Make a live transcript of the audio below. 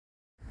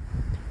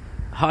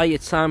Hi,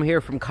 it's Sam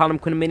here from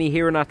COUNTRYMAN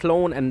here in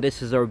Athlone, and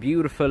this is our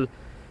beautiful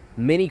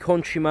Mini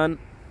Countryman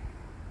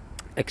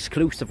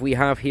exclusive we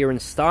have here in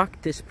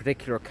stock. This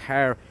particular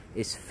car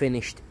is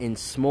finished in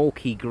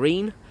smoky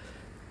green,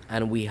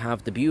 and we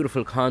have the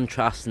beautiful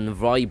contrast and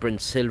vibrant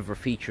silver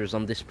features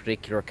on this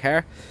particular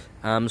car.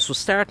 So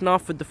starting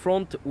off with the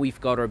front, we've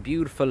got our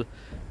beautiful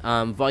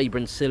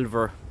vibrant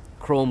silver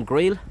chrome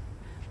grille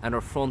and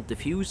our front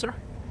diffuser,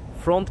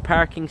 front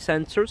parking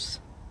sensors,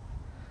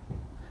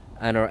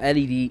 and our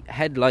LED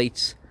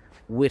headlights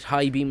with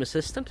high beam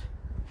assistant.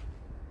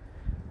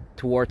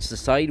 Towards the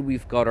side,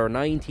 we've got our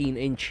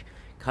 19-inch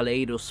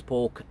Kaleido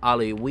spoke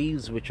alloy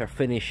wheels, which are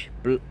finished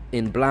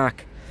in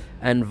black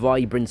and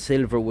vibrant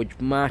silver, which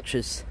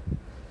matches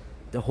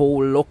the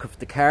whole look of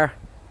the car.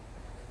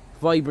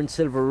 Vibrant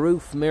silver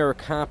roof, mirror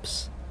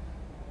caps,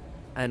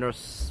 and our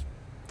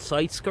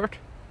side skirt,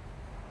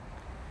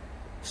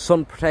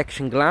 sun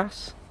protection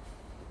glass.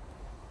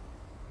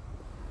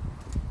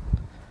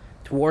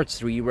 Towards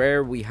the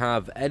rear, we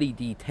have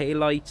LED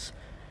taillights,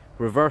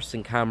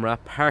 reversing camera,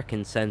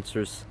 parking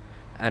sensors,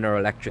 and our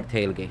electric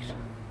tailgate.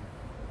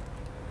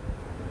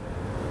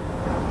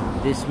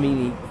 This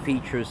Mini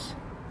features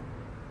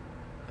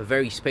a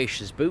very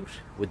spacious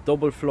boot with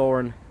double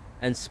flooring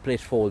and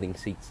split folding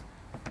seats.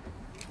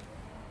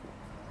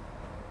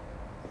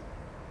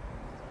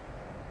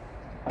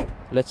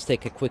 Let's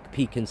take a quick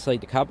peek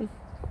inside the cabin.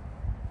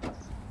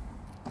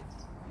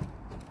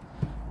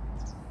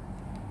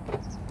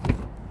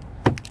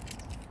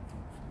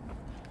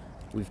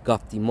 We've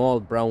got the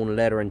mauve brown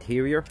leather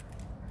interior.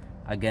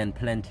 Again,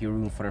 plenty of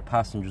room for our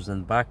passengers in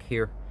the back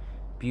here.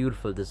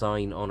 Beautiful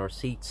design on our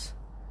seats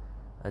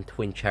and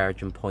twin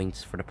charging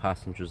points for the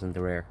passengers in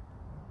the rear.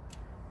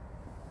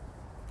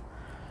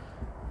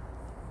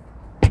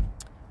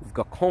 We've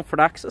got comfort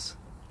access,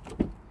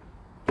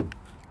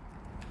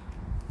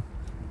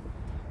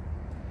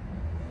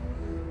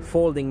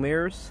 folding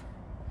mirrors,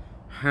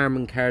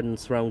 Harman Kardon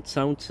surround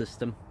sound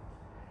system,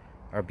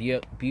 our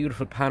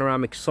beautiful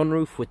panoramic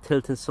sunroof with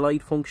tilt and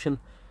slide function,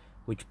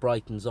 which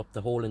brightens up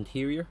the whole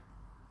interior.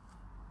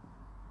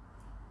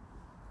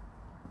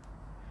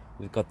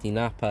 We've got the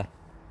Napa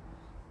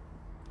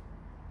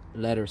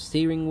leather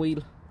steering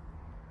wheel,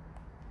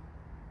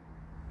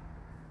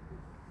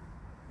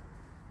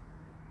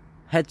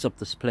 heads-up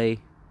display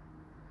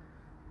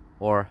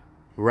or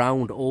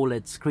round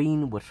OLED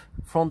screen with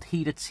front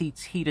heated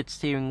seats, heated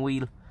steering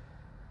wheel,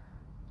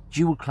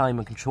 dual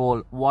climate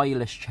control,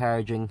 wireless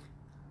charging,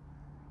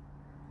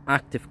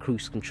 active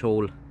cruise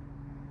control.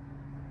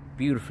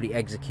 Beautifully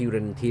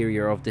executed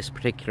interior of this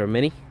particular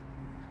Mini.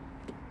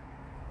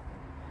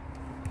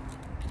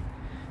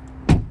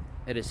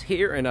 It is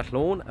here in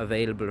Athlone,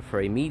 available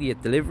for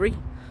immediate delivery.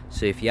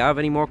 So if you have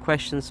any more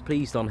questions,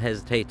 please don't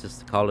hesitate to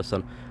call us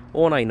on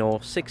 090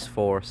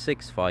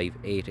 6465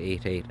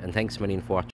 888. And thanks a million for watching.